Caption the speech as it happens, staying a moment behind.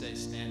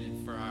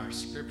for our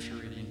scripture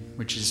reading,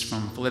 which is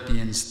from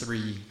Philippians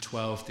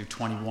 3:12 through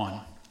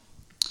 21.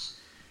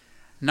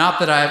 Not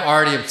that I have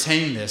already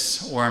obtained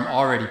this or am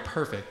already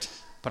perfect,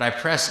 but I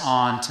press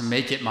on to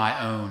make it my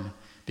own,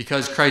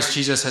 because Christ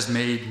Jesus has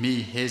made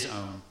me his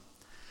own.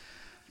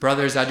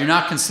 Brothers, I do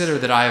not consider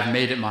that I have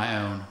made it my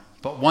own,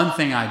 but one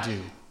thing I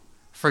do,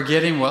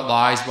 forgetting what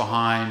lies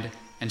behind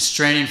and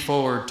straining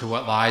forward to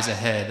what lies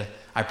ahead,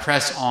 I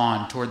press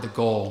on toward the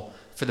goal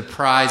for the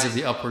prize of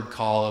the upward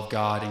call of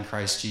God in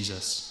Christ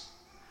Jesus.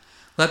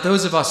 Let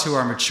those of us who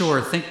are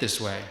mature think this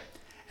way,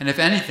 and if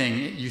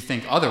anything you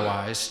think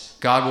otherwise,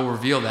 God will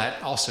reveal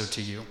that also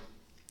to you.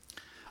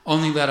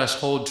 Only let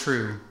us hold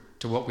true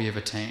to what we have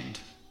attained.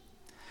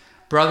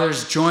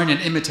 Brothers, join in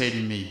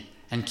imitating me,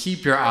 and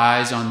keep your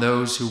eyes on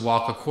those who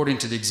walk according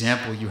to the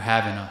example you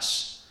have in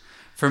us.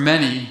 For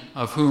many,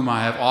 of whom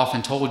I have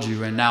often told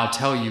you and now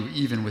tell you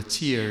even with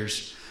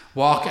tears,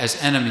 walk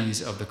as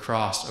enemies of the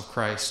cross of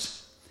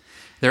Christ.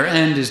 Their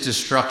end is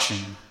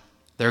destruction,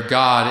 their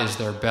God is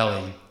their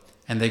belly,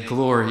 and they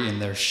glory in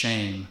their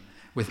shame,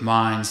 with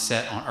minds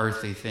set on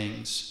earthly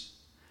things.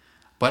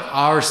 But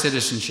our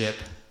citizenship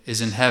is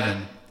in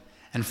heaven,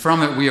 and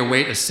from it we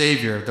await a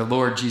Savior, the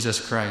Lord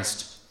Jesus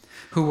Christ,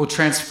 who will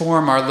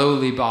transform our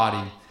lowly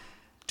body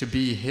to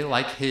be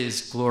like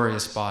his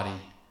glorious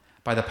body,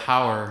 by the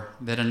power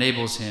that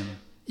enables him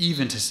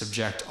even to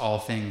subject all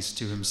things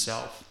to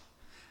himself.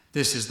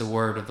 This is the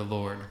word of the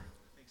Lord.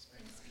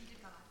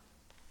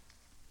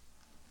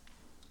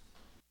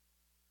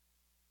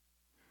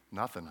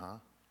 Nothing, huh?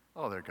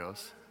 Oh, there it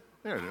goes.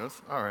 There it is.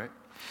 All right.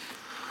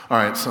 All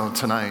right, so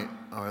tonight,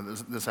 or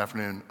this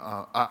afternoon,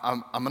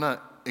 I'm going to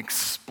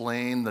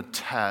explain the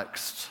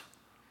text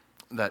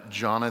that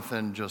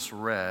Jonathan just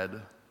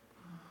read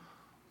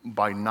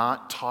by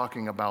not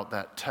talking about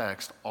that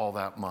text all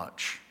that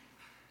much.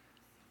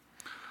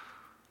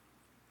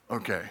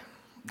 Okay,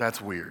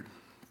 that's weird.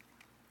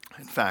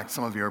 In fact,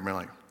 some of you are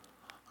like,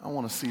 I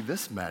want to see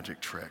this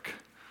magic trick.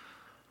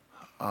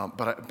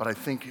 But I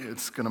think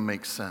it's going to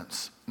make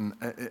sense.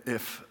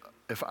 If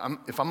I'm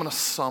going to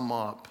sum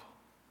up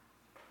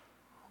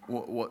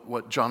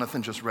what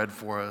Jonathan just read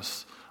for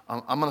us,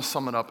 I'm going to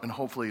sum it up in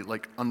hopefully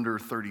like under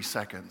 30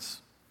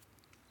 seconds.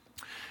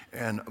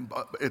 And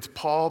it's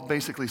Paul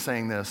basically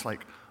saying this,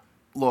 like,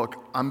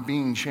 look, I'm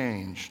being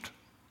changed.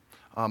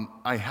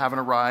 I haven't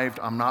arrived.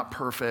 I'm not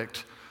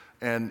perfect.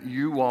 And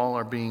you all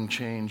are being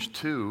changed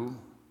too.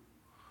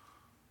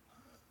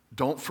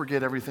 Don't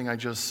forget everything I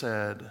just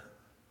said.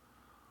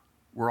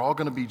 We're all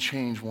going to be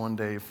changed one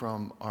day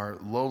from our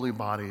lowly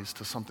bodies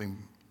to something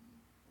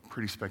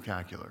pretty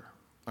spectacular.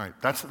 All right,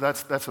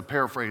 that's a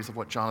paraphrase of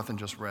what Jonathan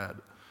just read.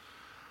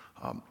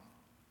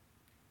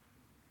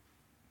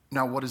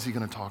 Now, what is he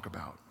going to talk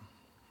about?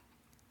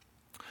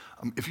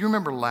 If you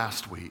remember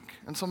last week,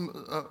 and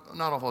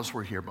not all of us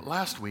were here, but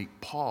last week,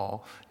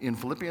 Paul, in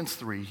Philippians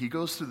 3, he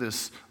goes through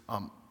this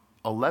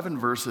 11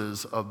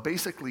 verses of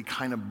basically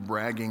kind of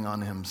bragging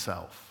on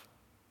himself.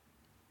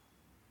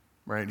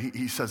 Right?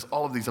 He says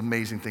all of these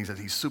amazing things that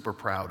he's super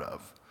proud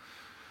of.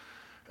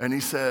 And he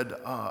said,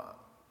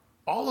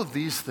 all of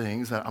these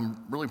things that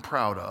I'm really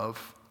proud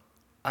of,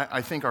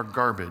 I think are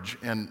garbage.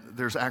 And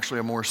there's actually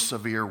a more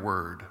severe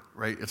word,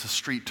 right? It's a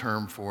street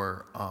term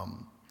for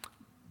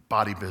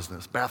body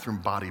business,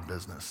 bathroom body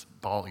business,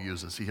 Paul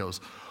uses. He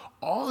goes,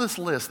 all this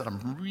list that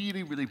I'm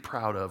really, really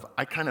proud of,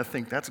 I kind of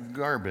think that's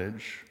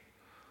garbage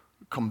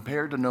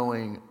compared to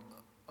knowing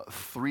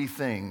three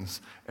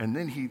things. And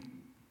then he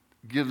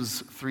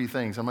gives three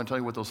things. I'm going to tell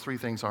you what those three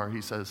things are.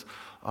 He says,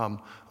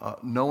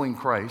 knowing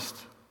Christ.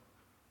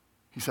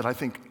 He said, I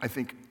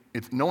think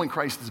knowing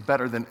Christ is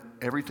better than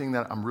everything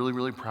that I'm really,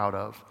 really proud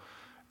of.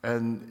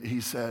 And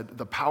he said,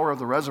 the power of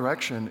the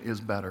resurrection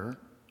is better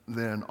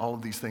than all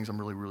of these things I'm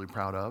really, really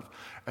proud of.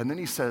 And then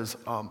he says,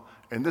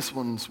 and this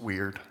one's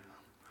weird,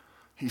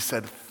 he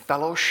said,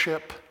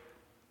 fellowship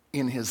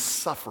in his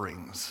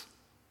sufferings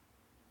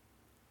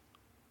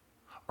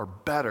are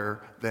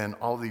better than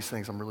all of these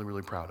things I'm really,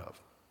 really proud of.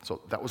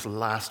 So that was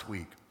last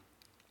week.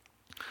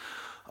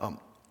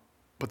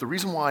 But the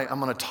reason why I'm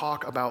going to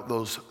talk about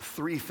those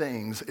three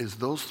things is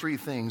those three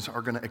things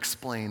are going to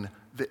explain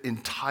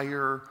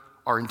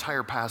our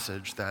entire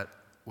passage that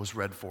was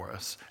read for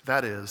us.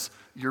 That is,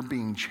 you're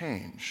being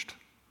changed.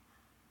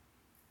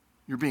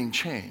 You're being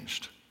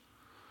changed.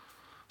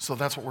 So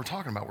that's what we're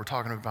talking about. We're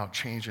talking about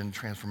change and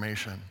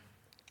transformation.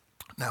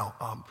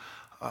 Now,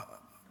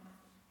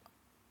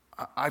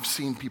 I've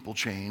seen people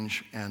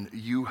change, and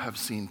you have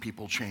seen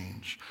people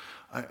change.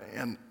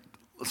 And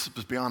let's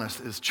just be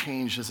honest,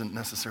 change isn't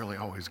necessarily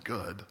always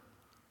good.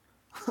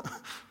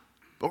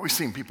 But we've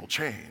seen people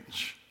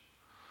change.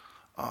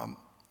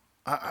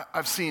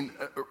 I've seen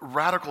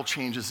radical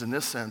changes in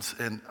this sense,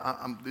 and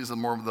these are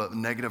more of the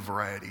negative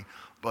variety,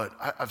 but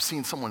I've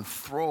seen someone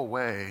throw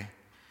away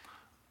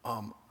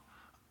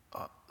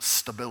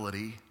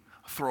stability,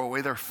 throw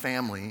away their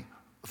family,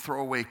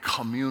 throw away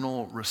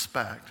communal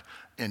respect,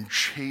 and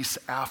chase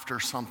after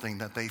something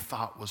that they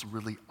thought was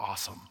really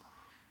awesome.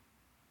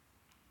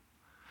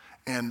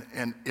 And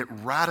it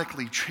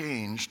radically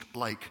changed,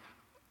 like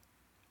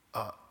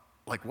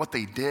like what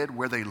they did,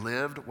 where they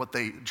lived, what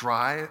they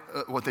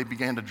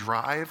began to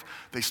drive.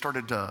 They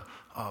started to,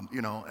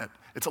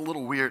 it's a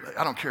little weird.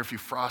 I don't care if you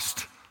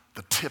frost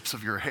the tips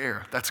of your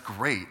hair. That's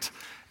great.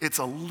 It's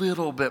a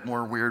little bit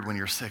more weird when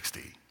you're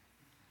 60,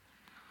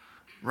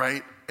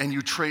 right? And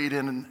you trade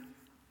in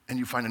and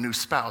you find a new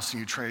spouse and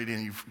you trade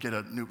in, you get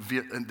a new,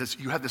 and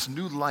you have this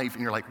new life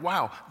and you're like,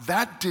 wow,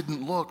 that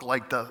didn't look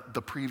like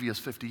the previous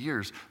 50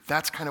 years.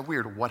 That's kind of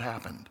weird. What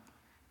happened?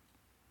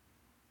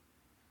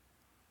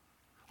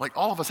 Like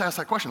all of us ask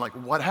that question, like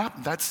what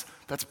happened? That's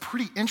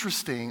pretty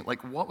interesting.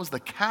 Like what was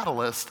the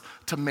catalyst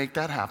to make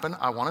that happen?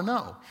 I want to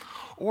know.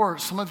 Or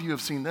some of you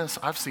have seen this,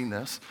 I've seen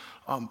this.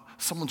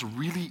 Someone's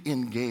really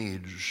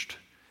engaged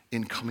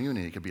in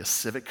community. It could be a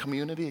civic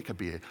community, it could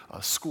be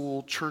a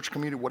school, church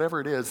community, whatever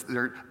it is,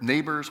 their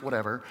neighbors,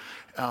 whatever.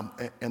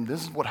 And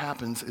this is what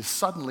happens is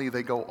suddenly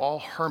they go all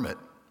hermit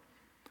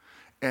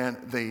and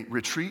they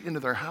retreat into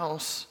their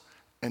house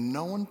and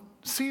no one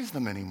sees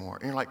them anymore.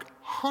 And you're like,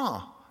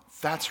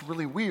 that's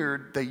really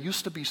weird. They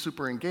used to be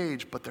super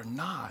engaged, but they're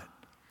not.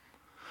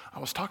 I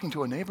was talking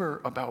to a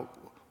neighbor about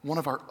one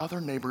of our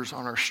other neighbors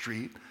on our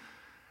street,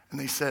 and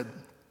they said,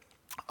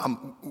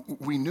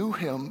 we knew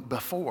him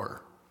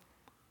before.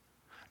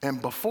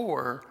 And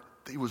before,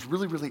 he was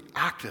really, really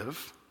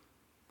active.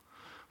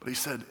 But he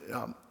said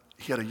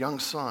he had a young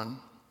son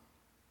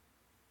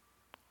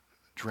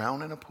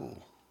drown in a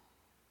pool.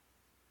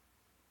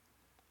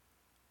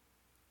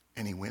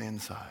 And he went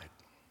inside.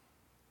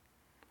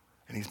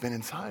 And he's been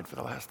inside for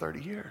the last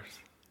 30 years.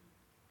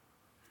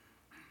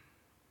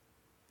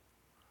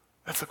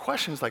 That's the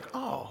question. It's like,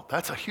 oh,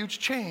 that's a huge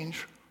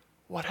change.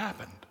 What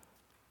happened?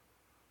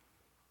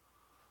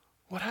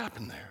 What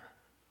happened there?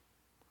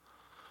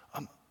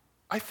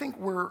 I think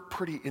we're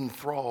pretty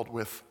enthralled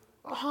with,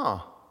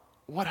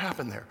 what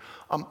happened there?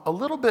 A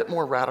little bit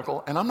more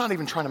radical, and I'm not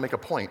even trying to make a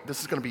point.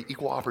 This is going to be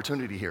equal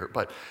opportunity here,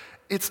 but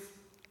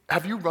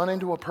have you run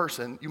into a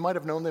person, you might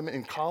have known them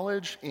in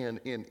college,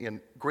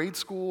 in grade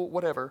school,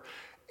 whatever,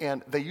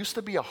 and they used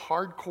to be a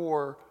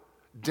hardcore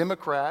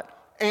Democrat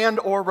and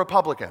or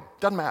Republican,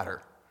 doesn't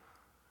matter.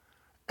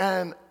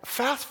 And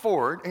fast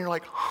forward, and you're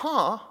like,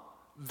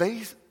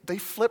 they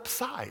flip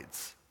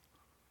sides.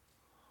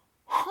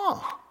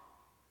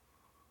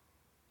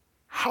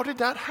 How did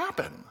that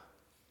happen?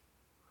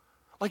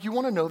 Like you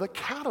want to know the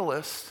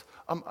catalyst.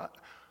 I'm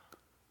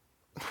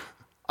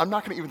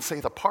not going to even say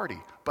the party,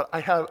 but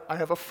I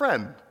have a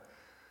friend,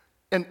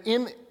 and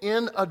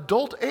in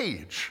adult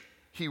age,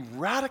 he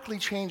radically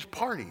changed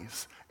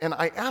parties. And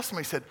I asked him,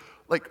 I said,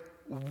 like,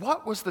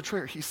 what was the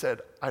trigger? He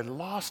said, I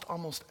lost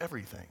almost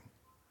everything.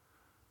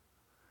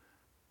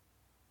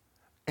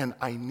 And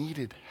I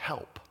needed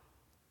help.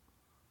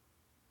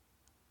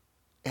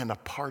 And a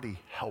party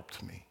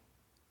helped me.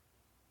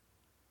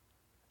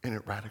 And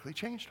it radically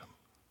changed him.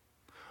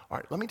 All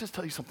right, let me just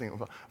tell you something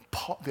about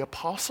Paul, the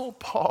Apostle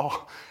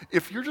Paul.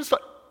 If you're just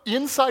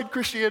inside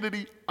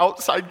Christianity,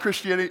 outside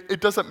Christianity,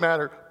 it doesn't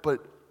matter.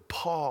 But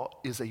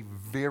Paul is a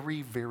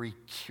very, very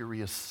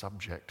curious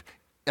subject.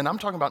 And I'm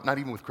talking about not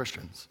even with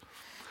Christians.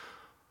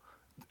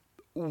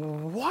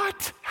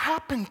 What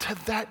happened to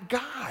that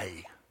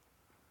guy?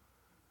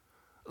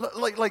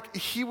 Like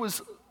he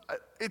was,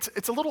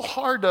 it's a little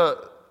hard to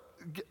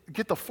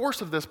get the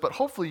force of this, but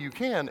hopefully you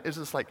can, is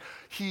just like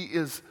he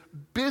is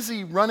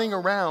busy running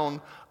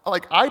around,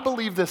 like I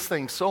believe this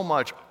thing so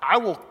much, I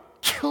will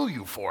kill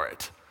you for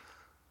it.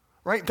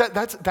 Right?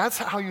 That's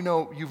how you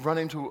know you've run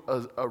into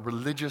a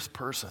religious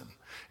person,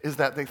 is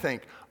that they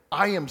think,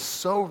 I am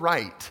so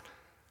right,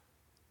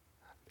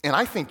 and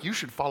I think you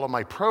should follow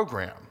my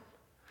program.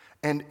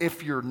 And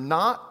if you're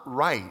not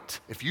right,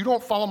 if you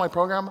don't follow my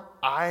program,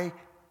 I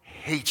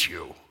hate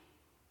you.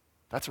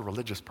 That's a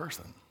religious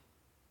person.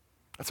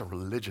 That's a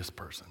religious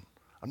person.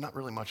 I'm not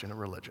really much into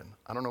religion.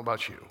 I don't know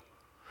about you.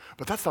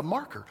 But that's the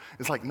marker.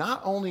 It's like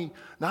not only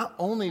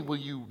will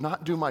you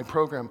not do my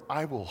program,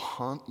 I will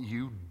hunt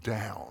you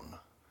down.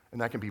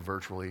 And that can be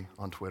virtually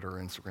on Twitter,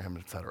 Instagram,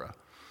 etc.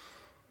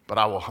 But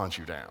I will hunt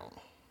you down.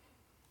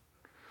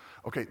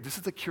 Okay, this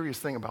is the curious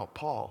thing about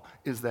Paul,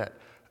 is that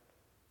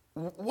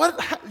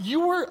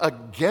you were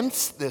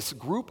against this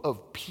group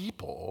of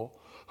people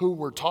who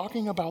were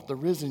talking about the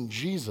risen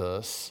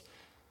Jesus,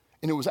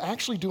 and it was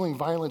actually doing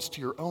violence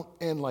to your own,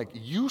 and like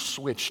you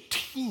switched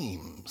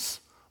teams.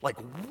 Like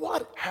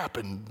what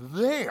happened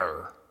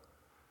there?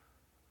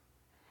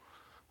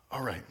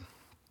 All right.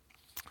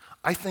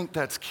 I think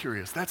that's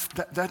curious.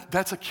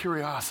 That's a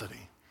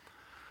curiosity.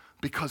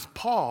 Because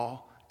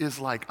Paul is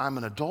like, I'm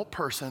an adult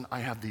person. I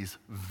have these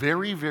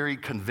very, very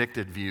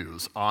convicted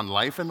views on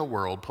life in the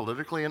world,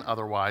 politically and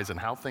otherwise, and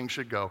how things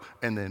should go.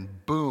 And then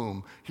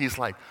boom, he's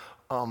like,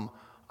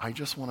 I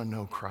just want to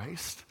know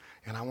Christ,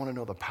 and I want to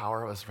know the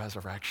power of his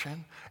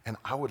resurrection, and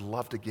I would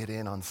love to get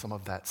in on some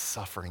of that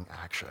suffering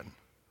action.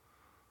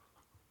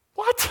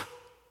 What?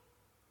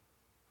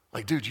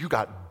 Like, dude, you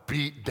got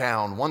beat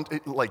down.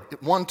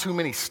 One too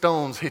many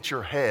stones hit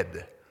your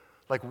head.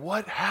 Like,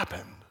 what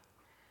happened?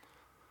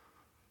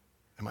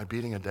 Am I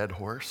beating a dead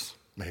horse?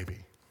 Maybe.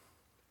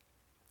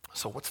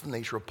 So what's the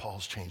nature of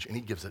Paul's change? And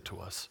he gives it to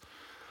us.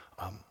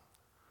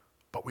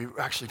 But we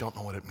actually don't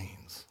know what it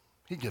means.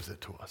 He gives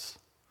it to us.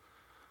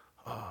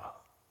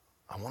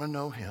 I want to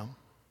know him.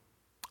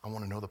 I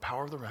want to know the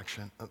power of the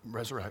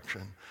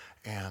resurrection,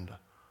 and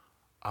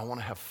I want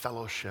to have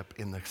fellowship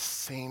in the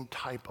same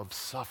type of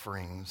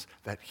sufferings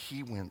that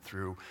he went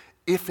through,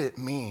 if it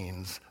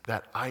means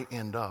that I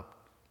end up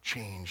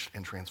changed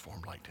and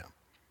transformed like him.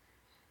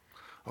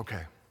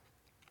 Okay.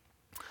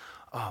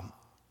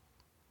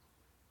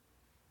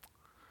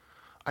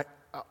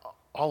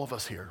 All of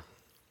us here,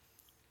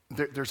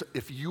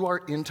 if you are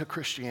into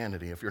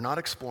Christianity, if you're not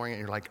exploring it,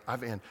 you're like,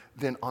 I'm in,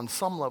 then on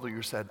some level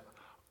you said,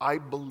 I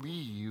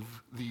believe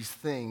these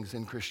things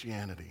in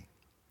Christianity.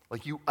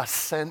 Like you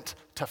assent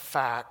to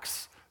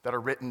facts that are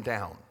written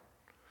down.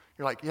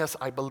 You're like, yes,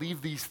 I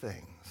believe these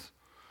things.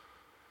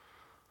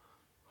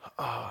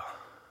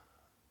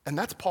 And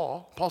that's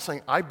Paul. Paul's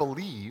saying, I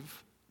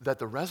believe that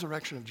the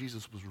resurrection of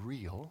Jesus was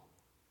real.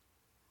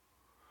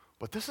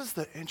 But this is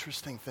the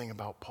interesting thing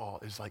about Paul,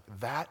 is like,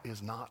 that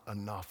is not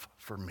enough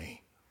for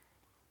me.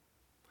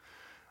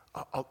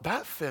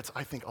 That fits,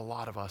 I think, a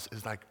lot of us,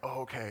 is like,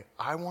 oh, okay,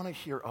 I want to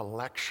hear a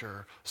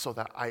lecture so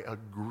that I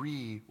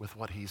agree with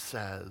what he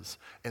says.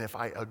 And if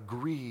I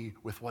agree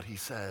with what he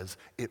says,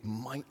 it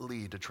might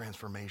lead to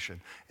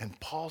transformation. And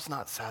Paul's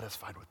not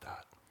satisfied with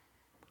that.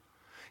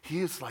 He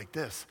is like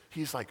this.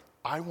 He's like,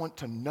 I want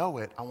to know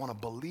it, I want to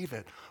believe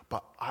it,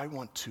 but I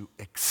want to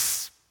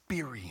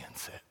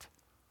experience it.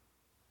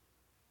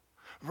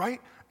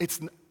 Right?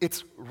 It's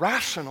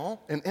rational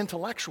and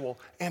intellectual,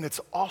 and it's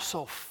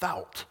also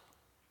felt.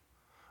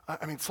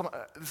 I mean, this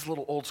is a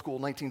little old school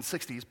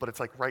 1960s, but it's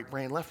like right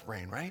brain, left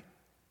brain, right?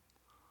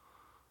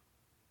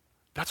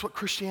 That's what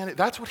Christianity,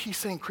 that's what he's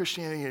saying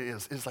Christianity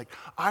is like,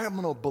 I am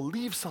going to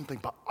believe something,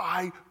 but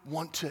I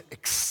want to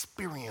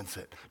experience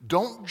it.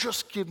 Don't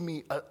just give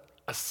me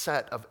a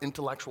set of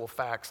intellectual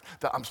facts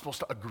that I'm supposed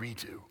to agree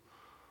to.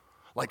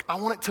 Like, I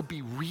want it to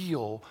be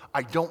real.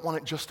 I don't want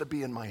it just to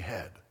be in my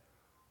head.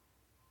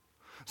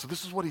 So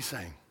this is what he's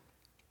saying.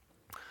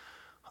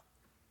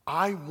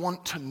 I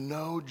want to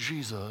know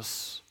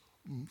Jesus.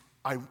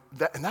 And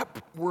that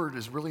word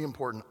is really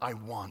important. I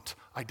want.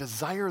 I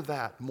desire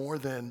that more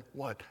than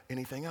what?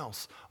 Anything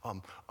else.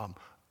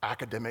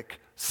 Academic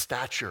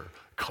stature,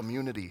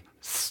 community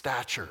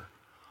stature.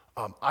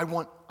 I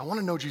want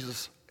to know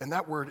Jesus, and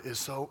that word is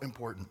so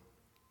important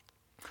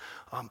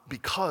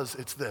because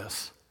it's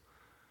this.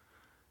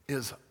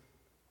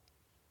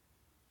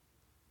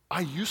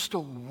 I used to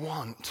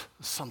want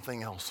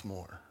something else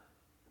more,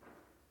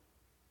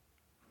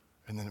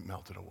 and then it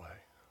melted away.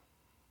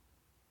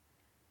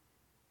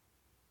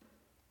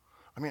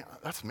 I mean,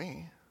 that's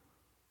me.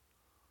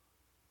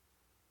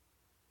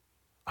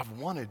 I've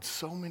wanted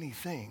so many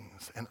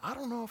things, and I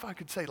don't know if I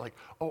could say like,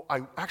 oh,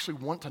 I actually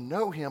want to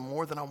know him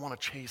more than I want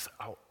to chase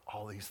out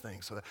all these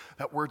things. So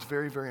that word's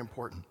very, very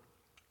important.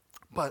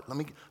 But let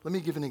me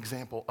give an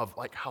example of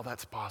like how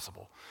that's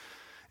possible.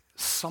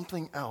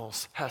 Something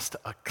else has to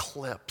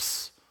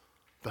eclipse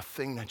the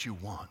thing that you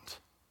want.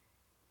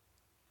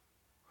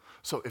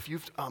 So if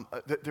you've,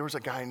 there was a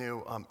guy I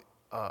knew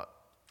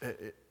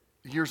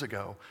years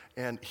ago,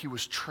 and he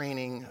was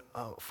training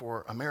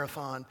for a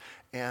marathon,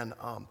 and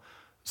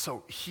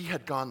so he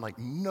had gone like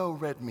no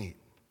red meat.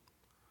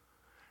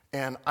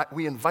 And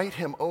we invite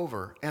him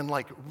over, and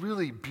like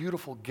really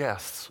beautiful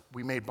guests,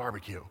 we made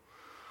barbecue.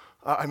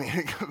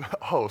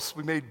 Hosts,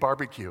 we made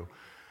barbecue.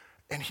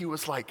 And he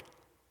was like,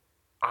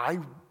 I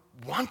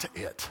want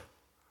it.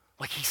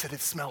 Like he said,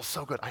 it smells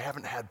so good. I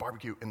haven't had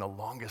barbecue in the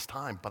longest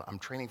time, but I'm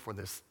training for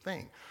this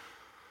thing.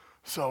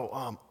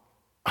 So,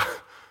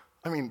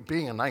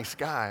 being a nice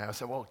guy, I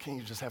said, well, can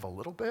you just have a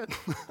little bit?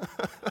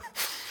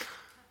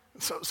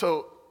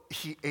 So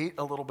he ate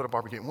a little bit of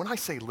barbecue. And when I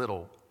say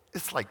little,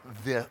 it's like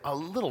a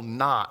little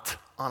knot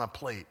on a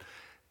plate.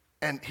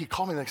 And he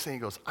called me the next day and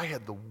he goes, I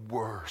had the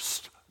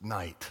worst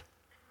night.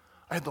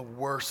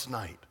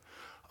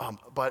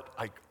 But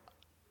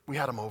we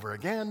had him over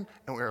again,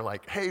 and we were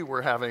like, hey,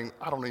 we're having,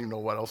 I don't even know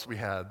what else we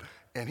had.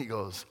 And he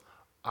goes,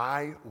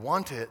 I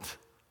want it,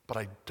 but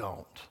I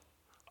don't.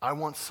 I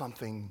want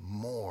something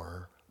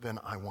more than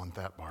I want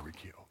that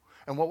barbecue.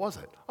 And what was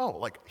it? Oh,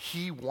 like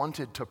he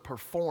wanted to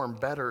perform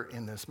better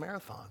in this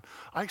marathon.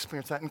 I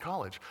experienced that in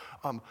college.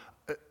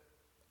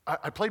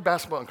 I played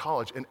basketball in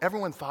college, and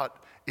everyone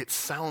thought it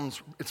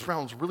sounds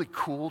really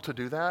cool to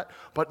do that,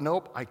 but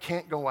nope, I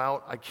can't go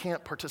out. I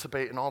can't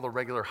participate in all the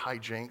regular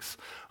hijinks.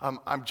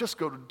 I'm just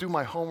go to do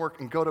my homework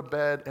and go to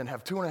bed and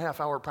have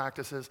 2.5-hour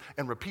practices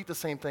and repeat the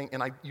same thing,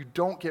 and you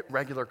don't get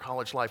regular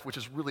college life, which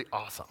is really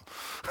awesome.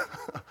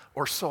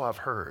 Or so I've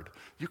heard.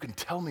 You can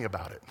tell me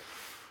about it.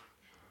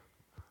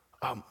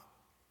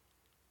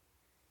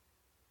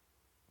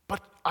 But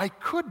I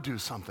could do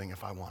something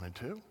if I wanted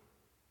to.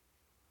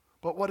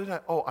 But what did I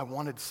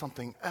wanted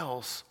something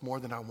else more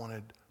than I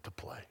wanted to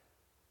play.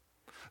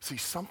 See,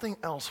 something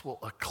else will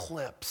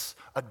eclipse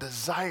a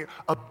desire,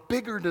 a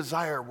bigger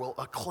desire will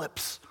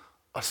eclipse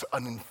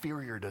an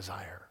inferior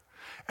desire.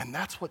 And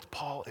that's what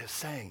Paul is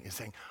saying,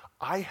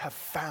 I have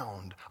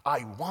found,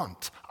 I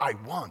want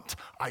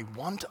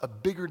a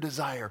bigger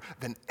desire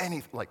than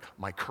any, like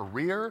my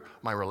career,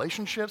 my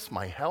relationships,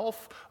 my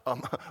health,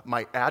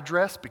 my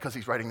address, because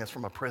he's writing this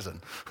from a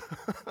prison,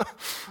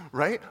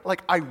 right?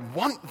 Like, I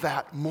want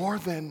that more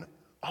than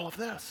all of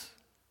this.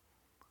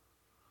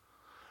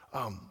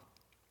 All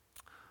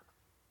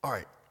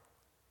right.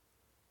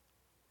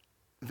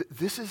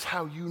 This is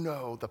how you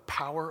know the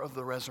power of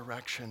the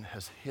resurrection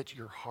has hit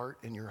your heart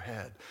and your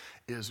head,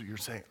 is you're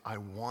saying, I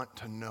want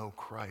to know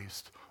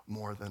Christ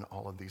more than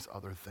all of these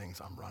other things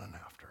I'm running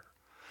after.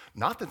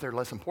 Not that they're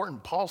less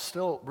important. Paul's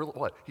still, really,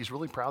 what? He's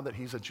really proud that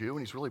he's a Jew, and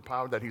he's really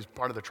proud that he's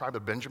part of the tribe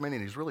of Benjamin,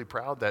 and he's really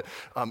proud that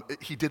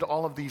he did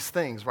all of these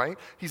things, right?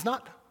 He's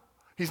not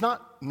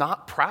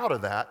proud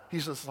of that.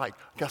 He's just like,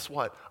 guess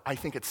what? I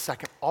think it's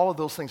second. All of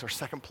those things are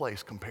second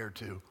place compared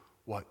to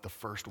what? The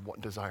first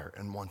desire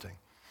and wanting.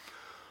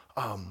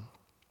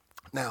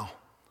 Now,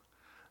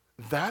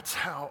 that's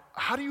how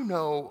do you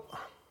know,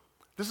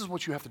 this is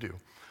what you have to do.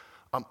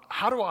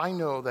 How do I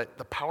know that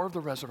the power of the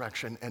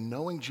resurrection and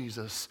knowing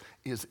Jesus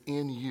is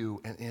in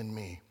you and in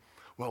me?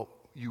 Well,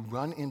 you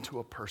run into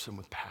a person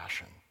with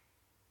passion.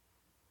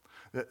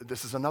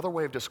 This is another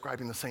way of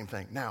describing the same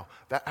thing. Now,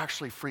 that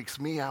actually freaks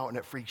me out, and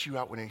it freaks you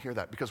out when you hear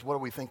that, because what do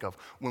we think of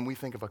when we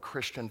think of a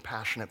Christian,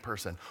 passionate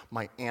person?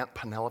 My Aunt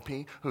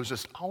Penelope, who's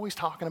just always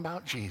talking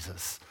about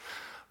Jesus.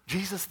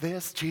 Jesus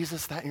this,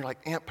 Jesus that, and you're like,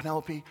 Aunt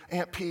Penelope,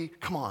 Aunt P,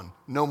 come on,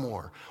 no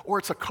more. Or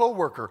it's a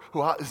coworker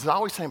who is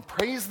always saying,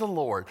 praise the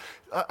Lord.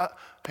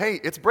 Hey,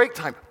 it's break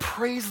time,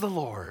 praise the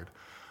Lord.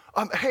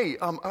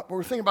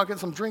 We're thinking about getting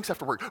some drinks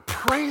after work,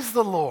 praise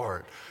the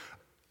Lord.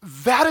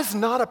 That is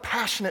not a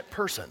passionate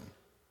person.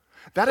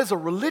 That is a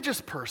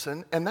religious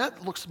person, and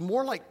that looks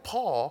more like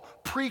Paul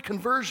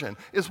pre-conversion,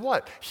 is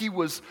what? He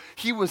was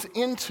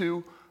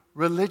into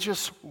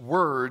religious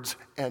words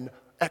and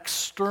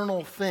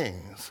external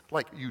things.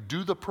 Like, you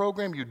do the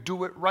program, you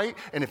do it right,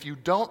 and if you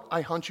don't,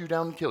 I hunt you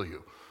down and kill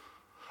you.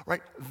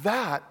 Right?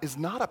 That is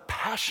not a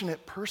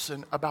passionate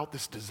person about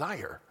this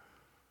desire.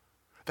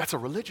 That's a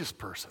religious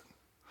person.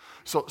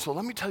 So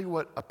let me tell you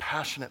what a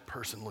passionate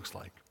person looks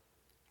like.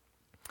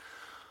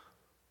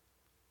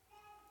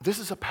 This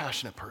is a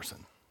passionate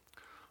person.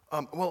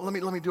 Let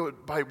me do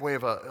it by way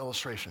of an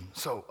illustration.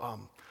 So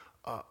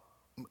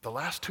the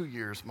last 2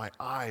 years, my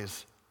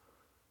eyes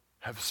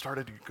have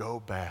started to go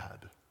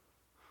bad.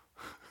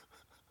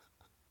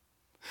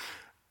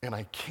 And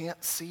I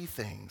can't see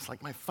things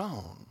like my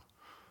phone,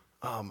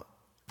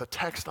 the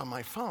text on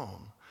my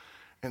phone.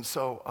 And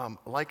so,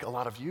 like a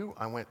lot of you,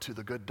 I went to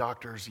the good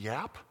doctor's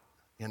Yap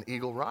in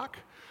Eagle Rock.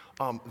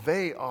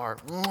 They are,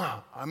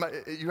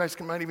 you guys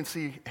might even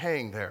see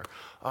Hang there.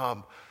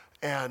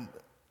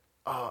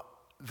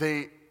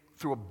 They,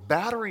 through a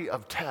battery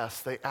of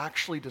tests, they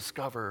actually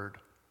discovered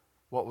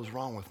what was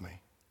wrong with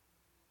me.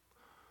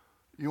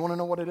 You want to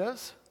know what it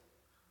is?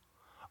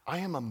 I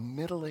am a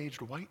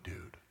middle-aged white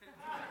dude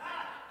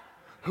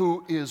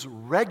who is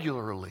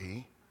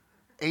regularly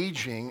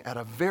aging at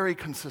a very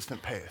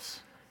consistent pace.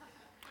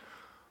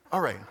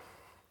 All right,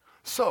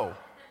 so,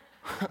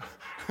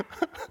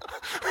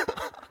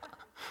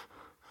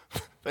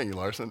 thank you,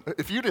 Larson.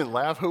 If you didn't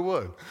laugh, who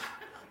would?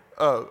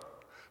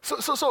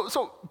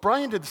 So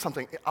Brian did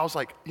something. I was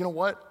like, you know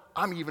what?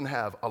 I'm even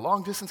have a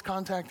long distance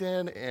contact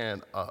in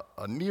and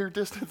a near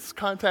distance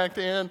contact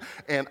in,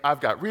 and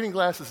I've got reading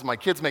glasses, and my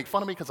kids make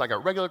fun of me because I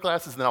got regular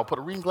glasses, and then I'll put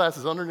a reading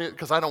glasses underneath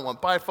because I don't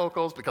want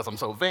bifocals because I'm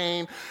so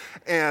vain.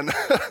 And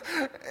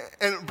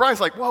and Brian's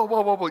like,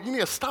 whoa, you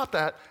need to stop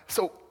that.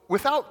 So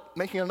without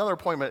making another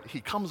appointment, he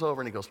comes over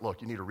and he goes,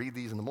 look, you need to read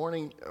these in the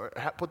morning, or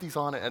put these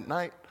on at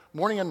night,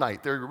 morning and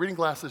night. They're your reading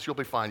glasses, you'll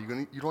be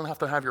fine. You don't have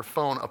to have your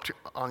phone up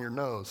on your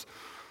nose.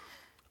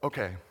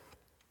 Okay.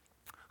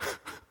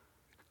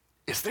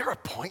 Is there a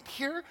point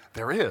here?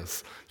 There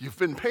is. You've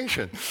been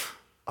patient.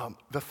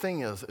 The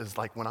thing is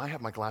like when I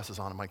have my glasses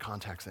on and my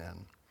contacts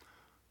in,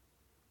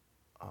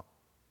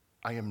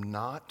 I am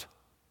not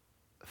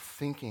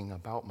thinking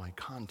about my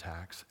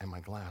contacts and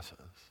my glasses.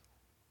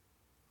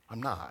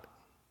 I'm not.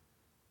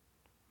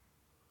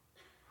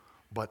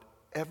 But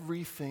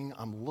everything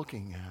I'm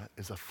looking at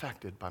is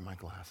affected by my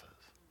glasses.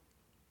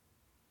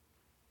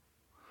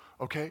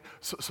 Okay?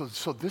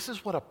 So this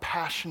is what a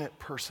passionate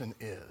person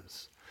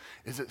is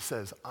it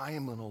says, I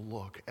am going to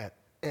look at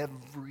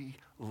every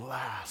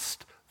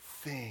last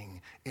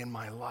thing in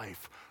my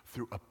life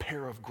through a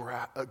pair of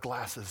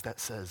glasses that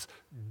says,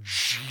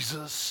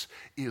 Jesus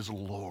is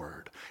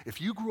Lord. If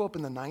you grew up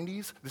in the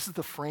 90s, this is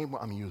the frame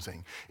I'm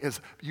using,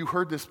 is you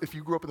heard this, if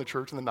you grew up in the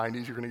church in the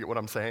 90s, you're going to get what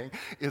I'm saying,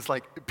 is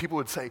like people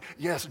would say,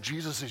 yes,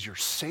 Jesus is your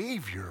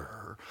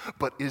Savior,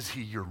 but is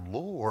he your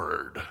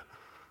Lord?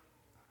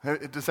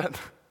 Does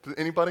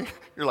anybody?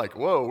 You're like,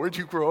 whoa, where'd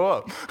you grow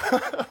up?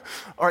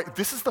 All right,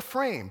 this is the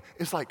frame.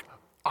 It's like,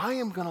 I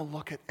am going to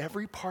look at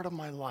every part of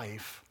my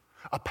life.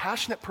 A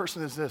passionate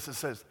person is this. It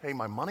says, hey,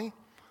 my money,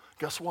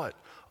 guess what?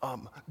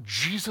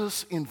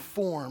 Jesus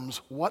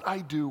informs what I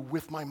do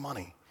with my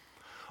money.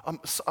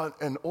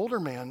 An older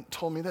man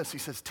told me this. He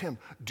says, Tim,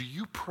 do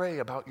you pray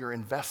about your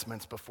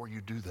investments before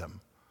you do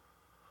them?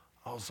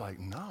 I was like,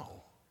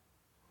 no.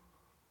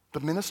 The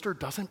minister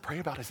doesn't pray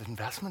about his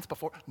investments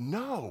before?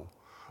 No.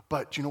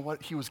 But you know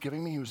what he was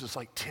giving me? He was just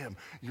like, Tim,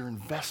 your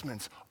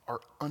investments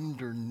are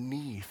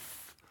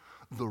underneath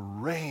the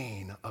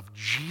reign of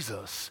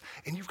Jesus,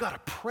 and you've got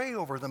to pray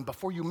over them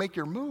before you make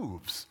your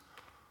moves.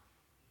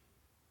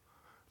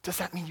 Does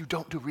that mean you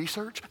don't do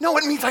research? No,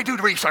 it means I do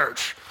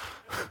research.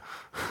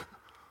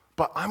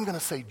 But I'm going to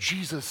say,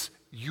 Jesus,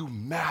 you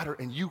matter,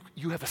 and you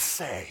have a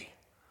say.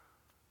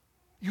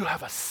 You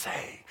have a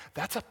say.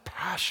 That's a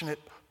passionate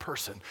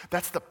person.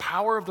 That's the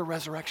power of the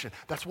resurrection.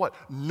 That's what?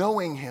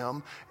 Knowing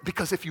him.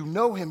 Because if you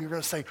know him, you're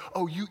going to say,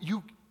 oh,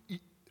 you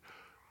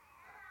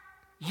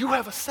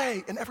have a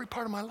say in every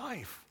part of my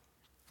life.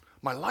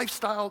 My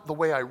lifestyle, the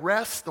way I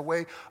rest, the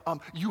way,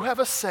 you have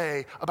a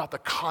say about the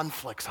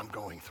conflicts I'm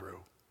going through.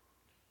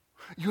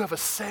 You have a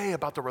say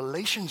about the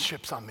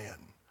relationships I'm in.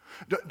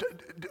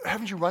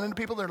 Haven't you run into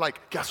people that are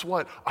like, guess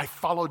what? I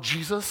follow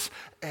Jesus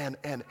and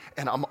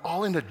I'm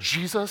all into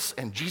Jesus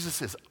and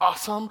Jesus is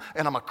awesome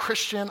and I'm a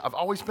Christian. I've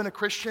always been a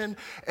Christian.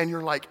 And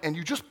you're like, and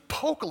you just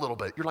poke a little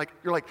bit. You're like,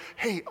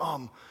 hey,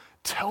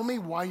 tell me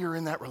why you're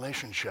in that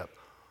relationship.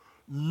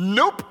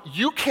 Nope,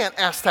 you can't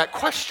ask that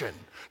question.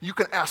 You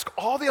can ask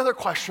all the other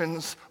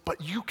questions,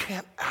 but you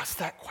can't ask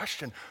that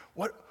question.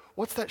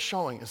 What's that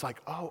showing? It's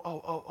like,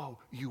 oh,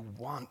 you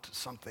want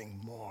something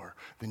more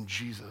than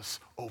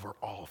Jesus over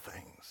all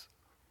things.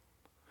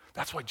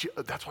 That's why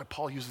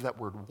Paul uses that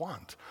word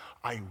want.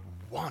 I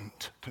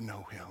want to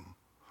know him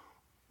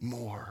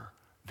more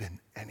than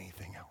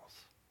anything else.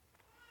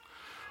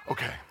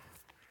 Okay,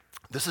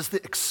 this is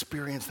the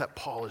experience that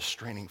Paul is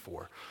straining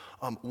for.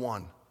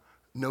 One,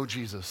 know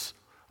Jesus.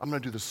 I'm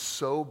going to do this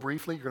so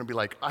briefly. You're going to be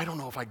like, I don't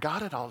know if I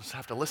got it. I'll just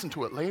have to listen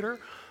to it later.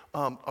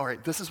 All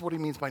right, this is what he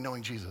means by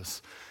knowing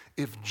Jesus.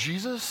 If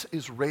Jesus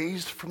is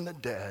raised from the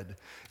dead,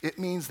 it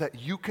means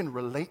that you can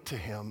relate to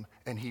him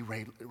and he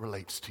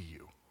relates to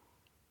you.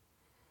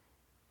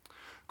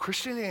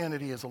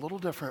 Christianity is a little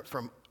different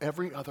from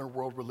every other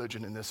world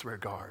religion in this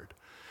regard.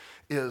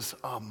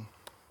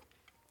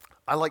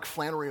 I like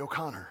Flannery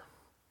O'Connor.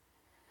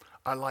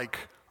 I like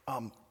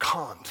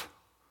Kant.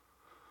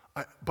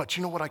 But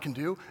you know what I can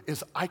do?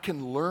 Is I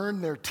can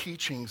learn their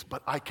teachings,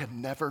 but I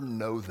can never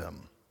know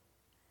them.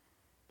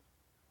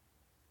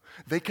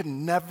 They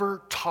can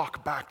never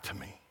talk back to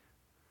me.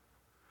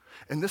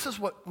 And this is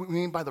what we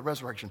mean by the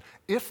resurrection.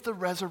 If the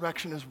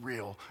resurrection is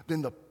real,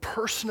 then the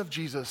person of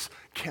Jesus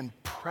can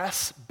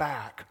press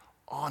back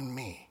on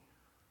me.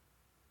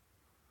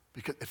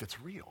 Because if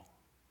it's real.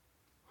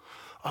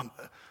 Let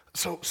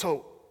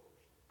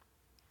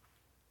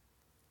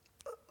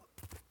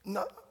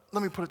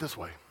me put it this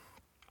way.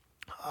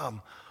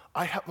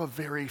 I have a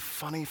very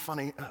funny,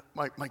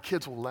 my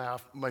kids will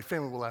laugh, my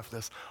family will laugh at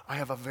this. I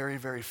have a very,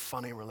 very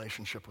funny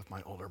relationship with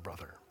my older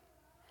brother.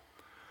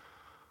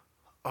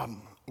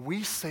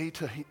 We say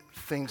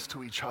things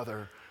to each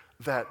other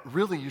that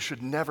really you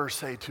should never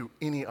say to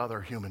any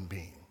other human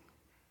being.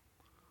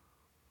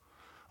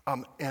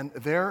 And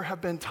there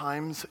have been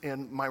times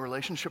in my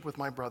relationship with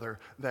my brother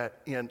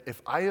that if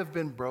I have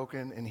been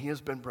broken and he has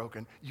been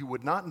broken, you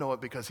would not know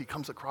it because he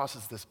comes across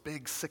as this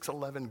big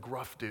 6'11"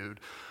 gruff dude,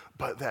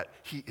 but that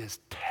he is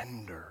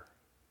tender.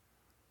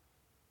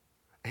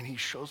 And he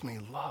shows me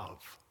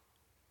love.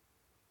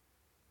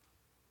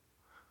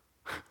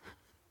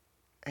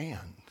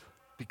 And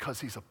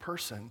because he's a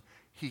person,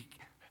 he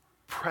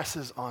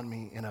presses on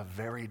me in a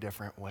very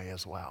different way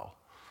as well.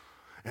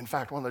 In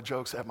fact, one of the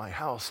jokes at my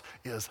house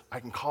is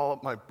I can call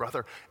up my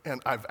brother,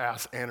 and I've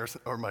asked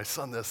Anderson or my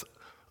son this.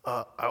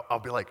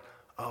 I'll be like,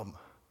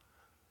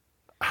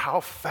 how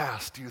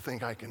fast do you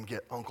think I can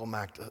get Uncle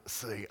Mac to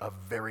say a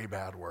very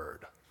bad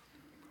word?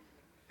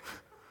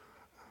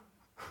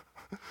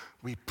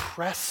 We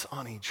press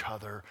on each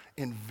other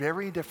in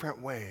very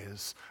different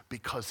ways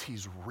because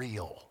he's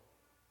real.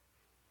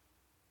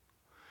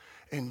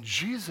 And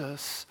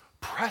Jesus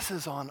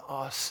presses on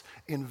us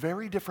in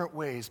very different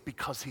ways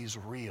because he's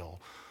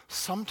real.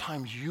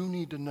 Sometimes you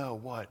need to know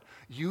what?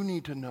 You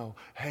need to know,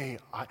 hey,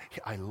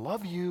 I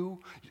love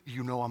you.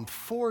 You know I'm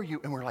for you.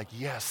 And we're like,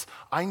 yes,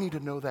 I need to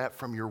know that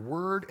from your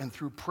word and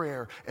through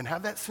prayer and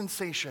have that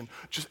sensation.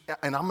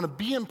 And I'm going to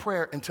be in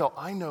prayer until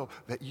I know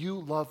that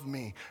you love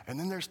me. And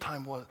then there's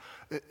time,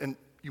 and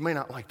you may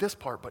not like this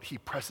part, but he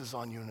presses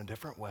on you in a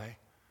different way.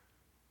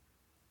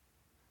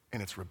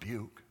 And it's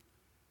rebuke.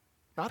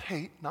 Not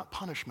hate, not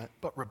punishment,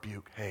 but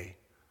rebuke. Hey,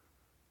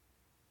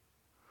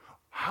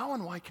 how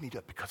and why can he do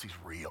it? Because he's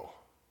real.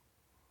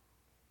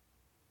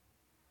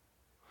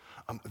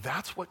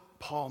 That's what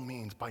Paul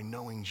means by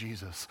knowing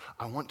Jesus.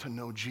 I want to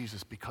know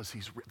Jesus because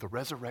the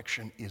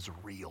resurrection is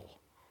real.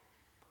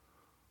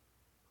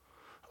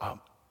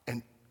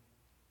 And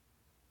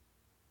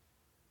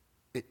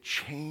it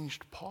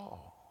changed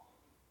Paul.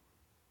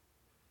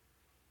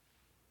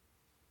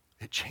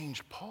 It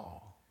changed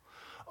Paul.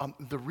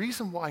 The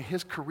reason why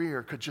his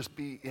career could just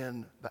be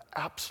in the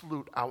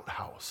absolute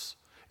outhouse,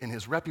 and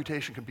his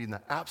reputation could be in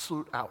the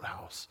absolute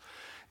outhouse,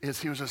 is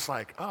he was just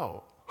like,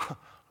 oh,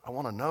 I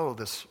want to know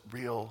this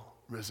real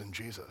risen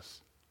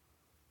Jesus.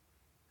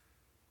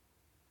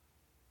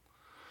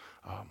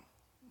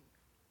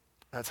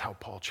 That's how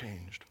Paul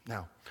changed.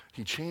 Now,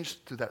 he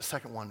changed to that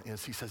second one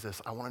is he says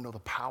this, I want to know the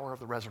power of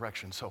the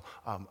resurrection. So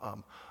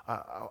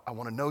I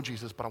want to know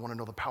Jesus, but I want to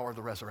know the power of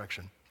the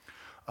resurrection.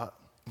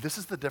 This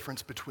is the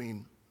difference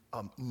between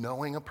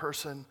knowing a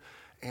person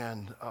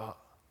and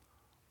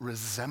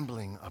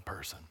resembling a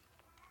person.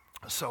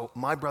 So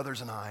my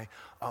brothers and I,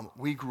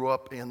 we grew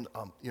up in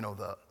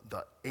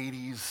the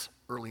 80s,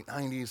 early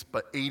 90s,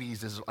 but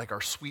 80s is like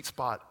our sweet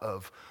spot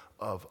of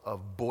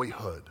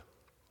boyhood.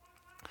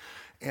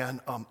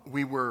 And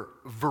we were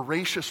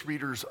voracious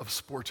readers of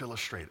Sports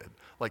Illustrated.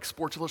 Like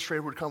Sports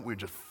Illustrated would come, we'd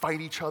just fight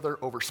each other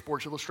over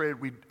Sports Illustrated.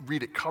 We'd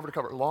read it cover to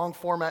cover, long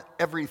format,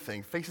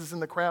 everything. Faces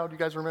in the Crowd, you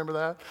guys remember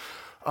that?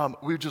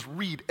 We would just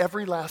read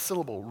every last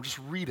syllable, we'd just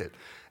read it.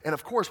 And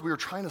of course, we were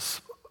trying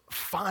to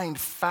find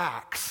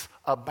facts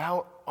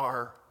about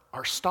our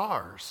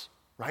stars,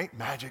 right?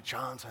 Magic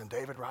Johnson,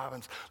 David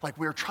Robbins. Like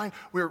we were trying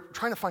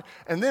to find,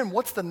 and then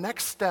what's the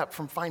next step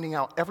from finding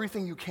out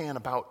everything you can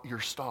about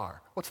your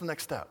star? What's the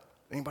next step?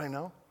 Anybody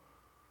know?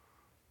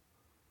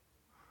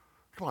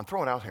 Come on,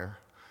 throw it out here.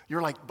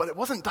 You're like, but it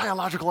wasn't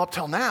dialogical up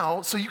till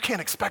now, so you can't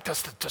expect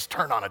us to just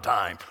turn on a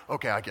dime.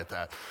 Okay, I get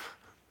that.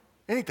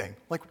 Anything.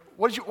 Like,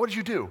 what did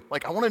you do?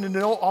 Like, I wanted to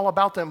know all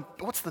about them.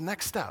 What's the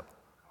next step?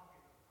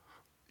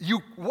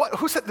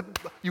 Who said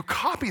you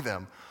copy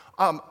them?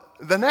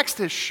 The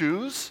next is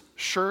shoes,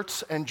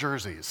 shirts, and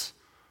jerseys.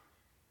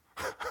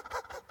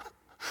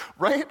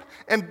 Right?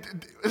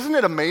 And isn't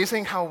it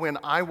amazing how when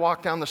I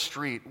walk down the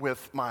street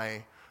with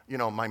my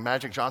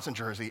Magic Johnson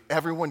jersey,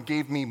 everyone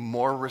gave me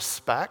more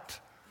respect?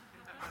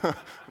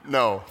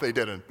 No, they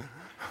didn't.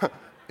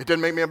 It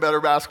didn't make me a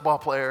better basketball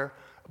player.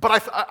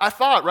 But I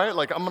thought, right,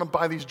 like I'm going to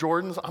buy these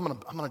Jordans, I'm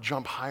going to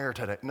jump higher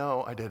today.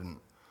 No, I didn't.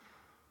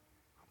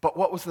 But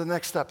what was the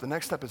next step? The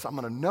next step is I'm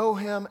going to know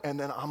him, and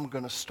then I'm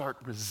going to start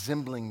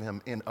resembling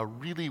them in a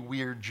really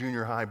weird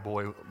junior high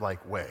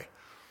boy-like way.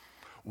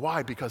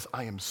 Why? Because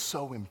I am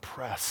so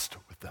impressed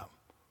with them.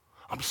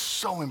 I'm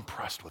so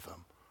impressed with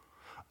them.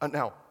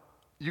 Now,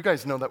 you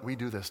guys know that we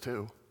do this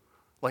too,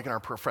 like in our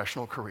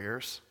professional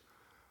careers.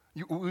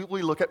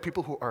 We look at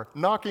people who are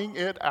knocking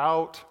it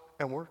out,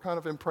 and we're kind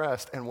of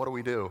impressed, and what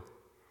do?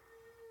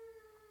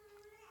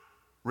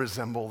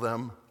 Resemble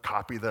them,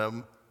 copy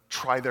them,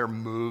 try their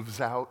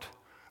moves out,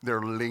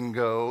 their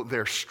lingo,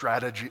 their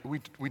strategy.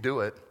 We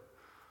do it.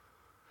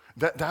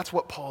 That's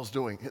what Paul's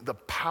doing. The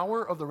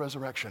power of the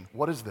resurrection,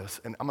 what is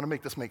this? And I'm going to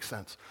make this make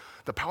sense.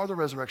 The power of the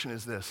resurrection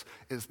is this,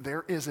 is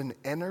there is an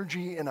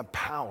energy and a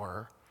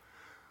power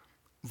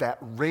that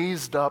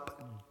raised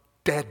up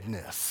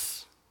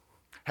deadness.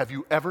 Have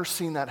you ever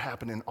seen that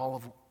happen in all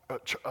of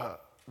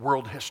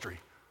world history?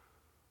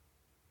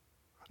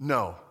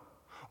 No.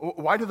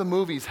 Why do the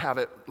movies have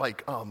it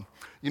like,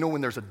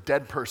 when there's a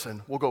dead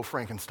person, we'll go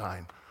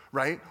Frankenstein,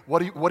 right?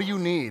 What do you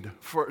need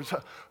for...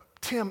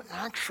 Tim,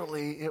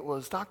 actually, it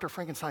was Dr.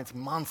 Frankenstein's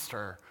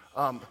monster.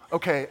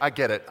 Okay, I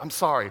get it. I'm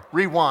sorry.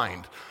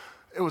 Rewind.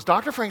 It was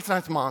Dr.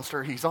 Frankenstein's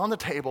monster. He's on the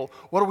table.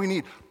 What do we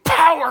need?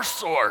 Power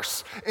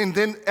source. And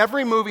then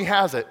every movie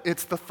has it.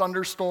 It's the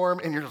thunderstorm,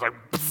 and you're just like,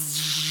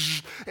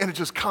 bzzz, and it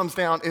just comes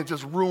down. It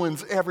just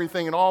ruins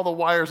everything and all the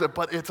wires,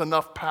 but it's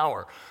enough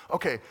power.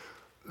 Okay,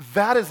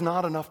 that is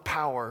not enough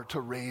power to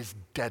raise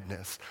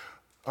deadness.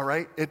 All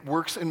right? It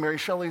works in Mary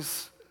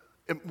Shelley's.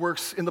 It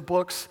works in the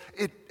books.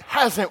 It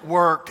hasn't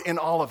worked in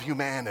all of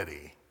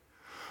humanity.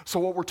 So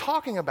what we're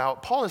talking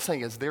about, Paul is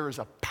saying, is there is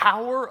a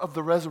power of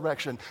the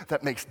resurrection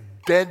that makes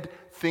dead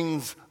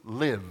things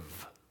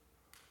live.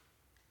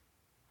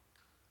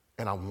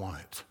 And I want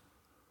it.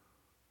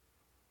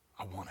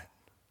 I want it.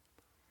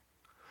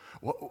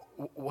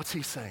 What's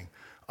he saying?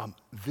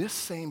 This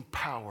same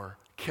power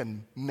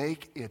can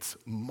make its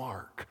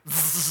mark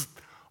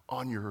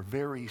on your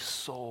very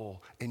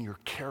soul, in your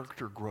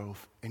character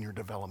growth, in your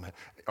development.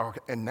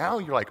 And now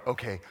you're like,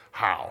 okay,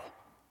 how?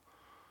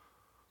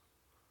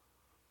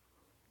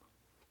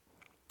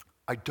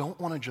 I don't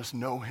want to just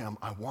know him.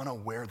 I want to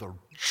wear the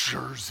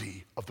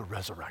jersey of the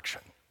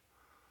resurrection.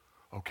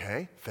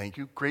 Okay, thank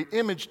you. Great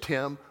image,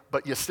 Tim,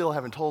 but you still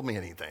haven't told me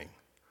anything.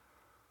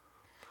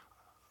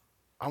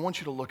 I want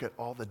you to look at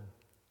all the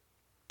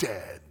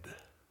dead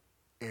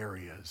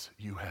areas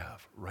you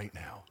have right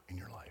now in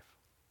your life.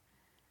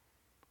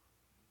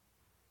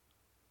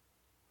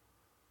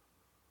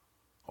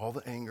 All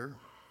the anger,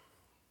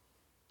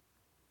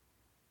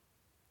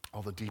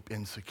 all the deep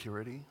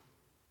insecurity,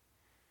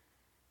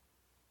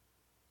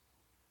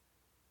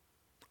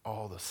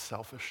 all the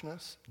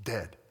selfishness,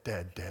 dead.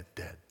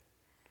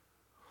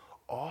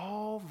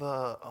 All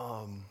the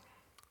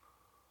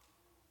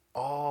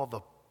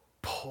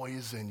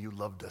poison you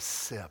love to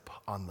sip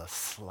on the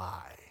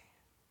sly.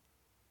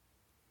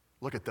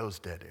 Look at those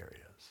dead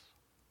areas.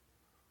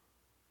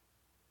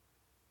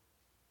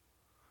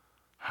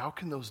 How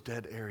can those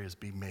dead areas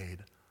be made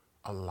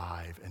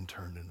alive and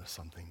turned into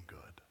something good?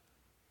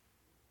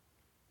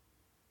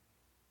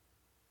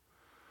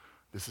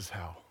 This is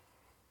how.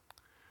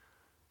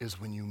 Is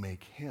when you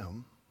make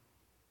him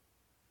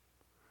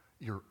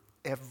your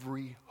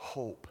every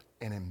hope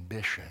and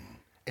ambition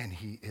and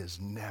he is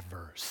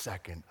never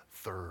second,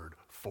 third,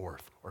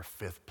 fourth, or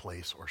fifth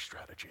place or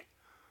strategy.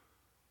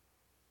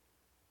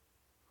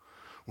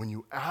 When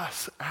you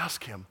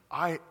ask him,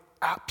 I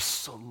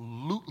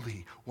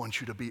absolutely want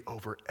you to be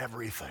over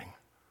everything.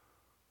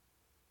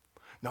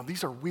 Now,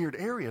 these are weird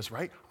areas,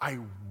 right? I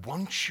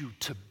want you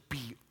to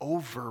be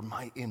over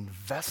my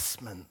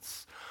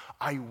investments.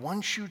 I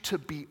want you to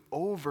be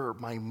over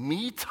my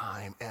me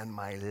time and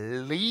my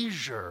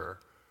leisure.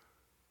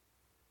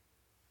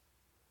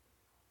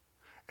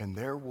 And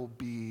there will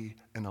be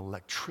an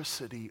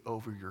electricity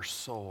over your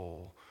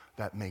soul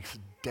that makes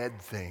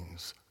dead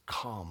things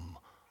come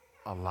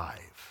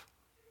alive.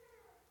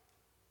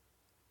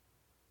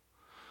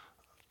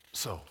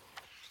 So,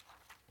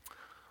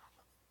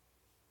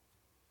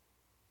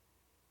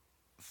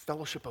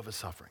 fellowship of his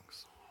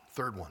sufferings.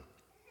 Third one.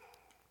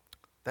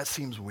 That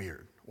seems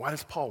weird. Why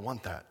does Paul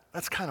want that?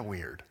 That's kind of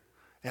weird.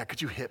 Yeah,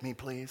 could you hit me,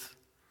 please?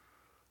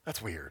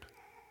 That's weird.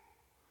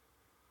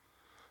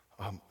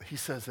 He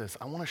says this,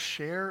 I want to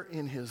share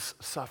in his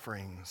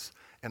sufferings,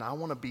 and I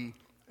want to be,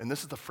 and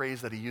this is the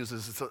phrase that he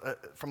uses, it's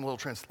from a little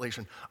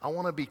translation, I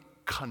want to be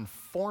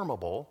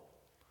conformable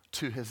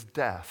to his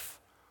death.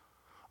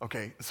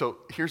 Okay, so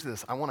here's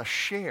this. I want to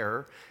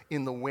share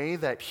in the way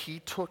that he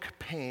took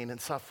pain and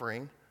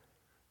suffering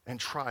and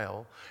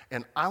trial,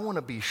 and I want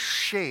to be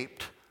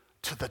shaped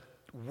to the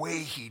way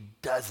he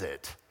does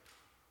it.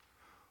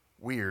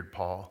 Weird,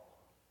 Paul.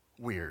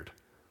 Weird.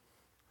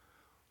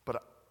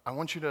 But I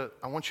want you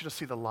to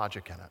see the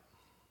logic in it.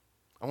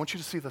 I want you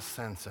to see the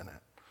sense in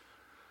it.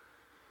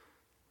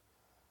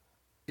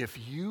 If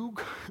you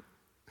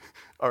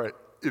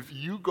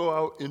go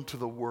out into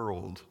the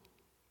world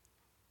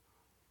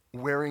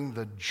wearing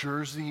the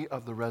jersey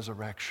of the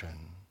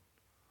resurrection,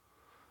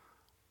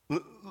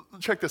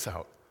 check this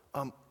out.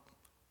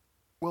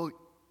 Well,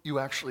 you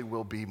actually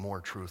will be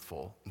more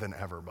truthful than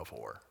ever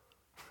before,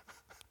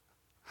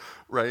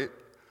 right?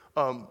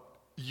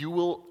 You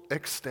will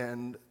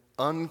extend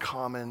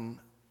uncommon,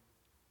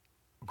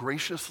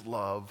 gracious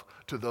love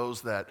to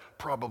those that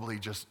probably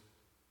just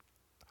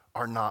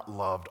are not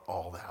loved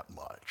all that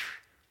much,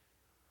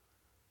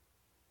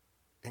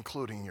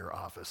 including your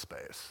office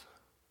space.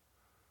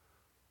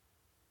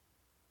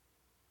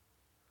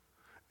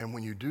 And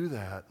when you do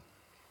that,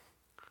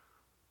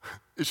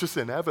 it's just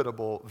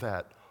inevitable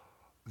that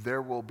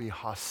there will be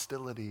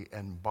hostility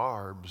and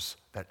barbs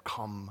that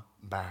come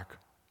back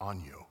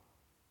on you.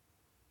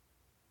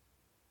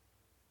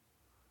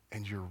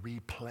 And you're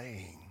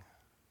replaying,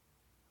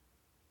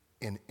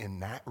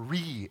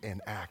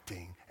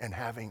 reenacting, and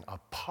having a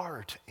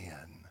part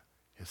in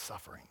his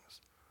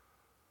sufferings.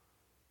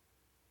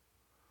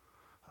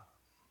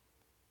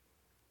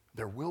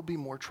 There will be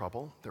more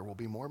trouble. There will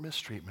be more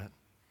mistreatment.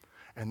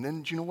 And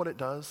then, do you know what it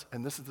does?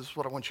 And this is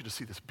what I want you to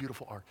see, this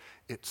beautiful art.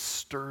 It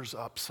stirs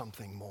up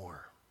something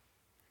more.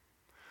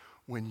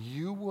 When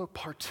you will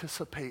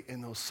participate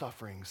in those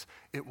sufferings,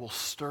 it will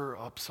stir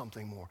up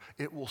something more.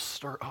 It will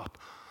stir up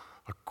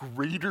a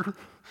greater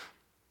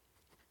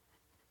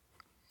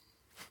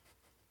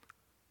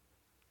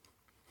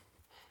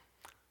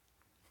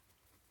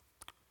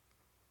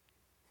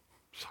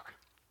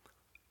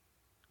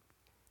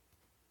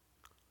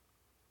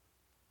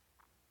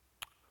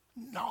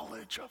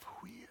knowledge of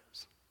who he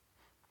is.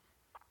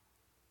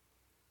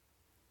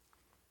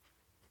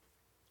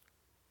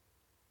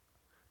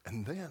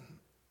 And then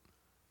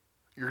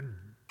you're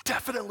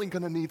definitely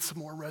going to need some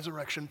more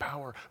resurrection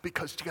power,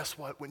 because guess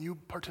what? When you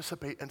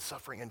participate in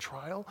suffering and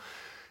trial,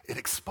 it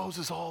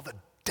exposes all the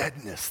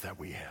deadness that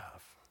we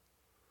have.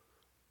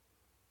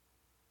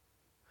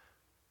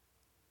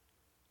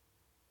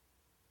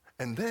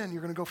 And then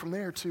you're going to go from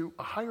there to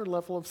a higher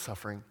level of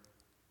suffering.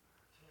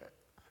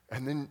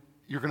 And then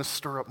you're going to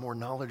stir up more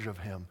knowledge of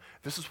him.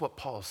 This is what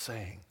Paul is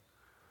saying.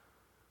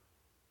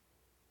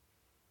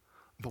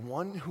 The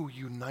one who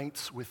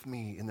unites with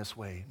me in this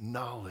way,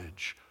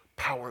 knowledge,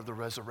 power of the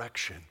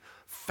resurrection,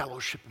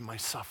 fellowship in my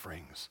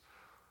sufferings,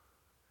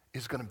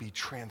 is going to be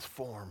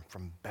transformed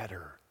from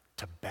better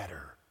to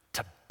better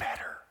to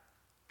better.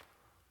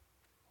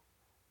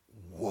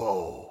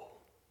 Whoa.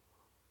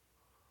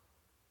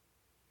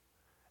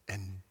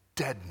 And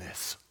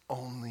deadness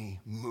only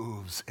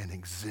moves and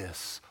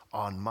exists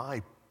on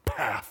my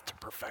path to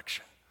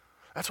perfection.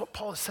 That's what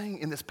Paul is saying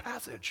in this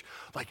passage.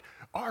 Like,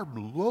 our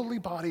lowly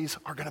bodies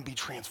are going to be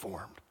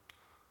transformed.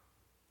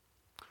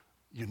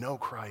 You know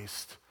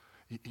Christ,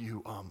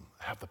 you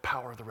have the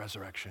power of the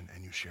resurrection,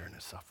 and you share in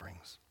his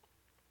sufferings.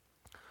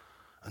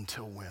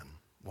 Until when?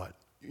 What?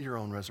 Your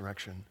own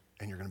resurrection,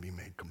 and you're going to be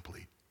made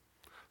complete.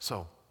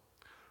 So,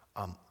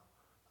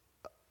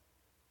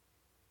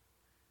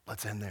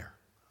 let's end there.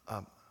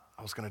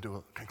 I was going to do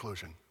a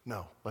conclusion.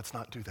 No, let's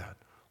not do that.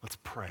 Let's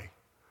pray.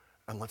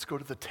 And let's go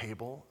to the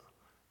table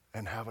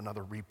and have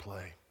another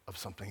replay of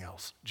something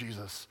else.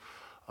 Jesus,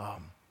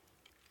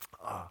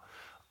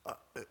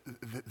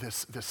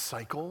 this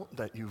cycle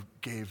that you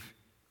gave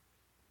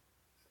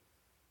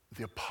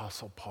the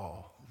Apostle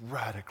Paul,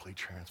 radically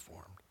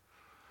transformed.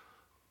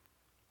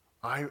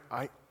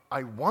 I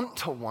I want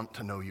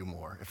to know you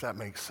more, if that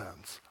makes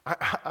sense.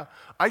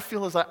 I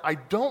feel as I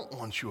don't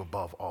want you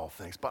above all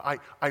things, but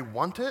I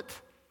want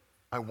it.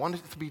 I want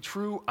it to be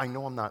true. I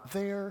know I'm not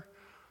there.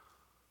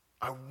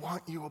 I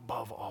want you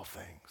above all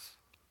things.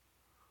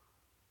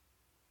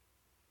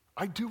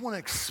 I do want to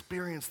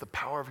experience the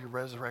power of your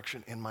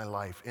resurrection in my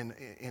life,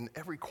 in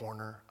every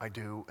corner I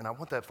do, and I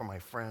want that for my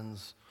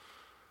friends.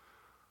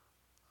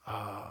 And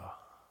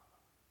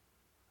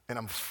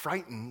I'm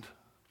frightened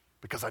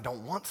because I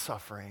don't want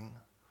suffering.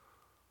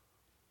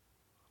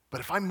 But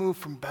if I move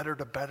from better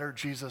to better,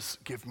 Jesus,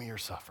 give me your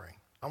suffering.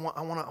 I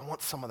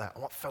want some of that. I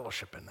want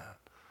fellowship in that.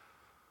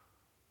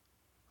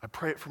 I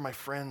pray it for my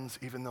friends,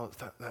 even though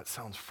that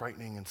sounds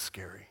frightening and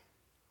scary.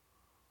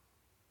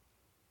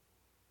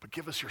 But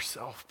give us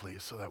yourself,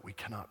 please, so that we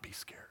cannot be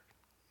scared.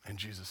 In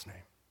Jesus'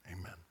 name,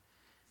 amen.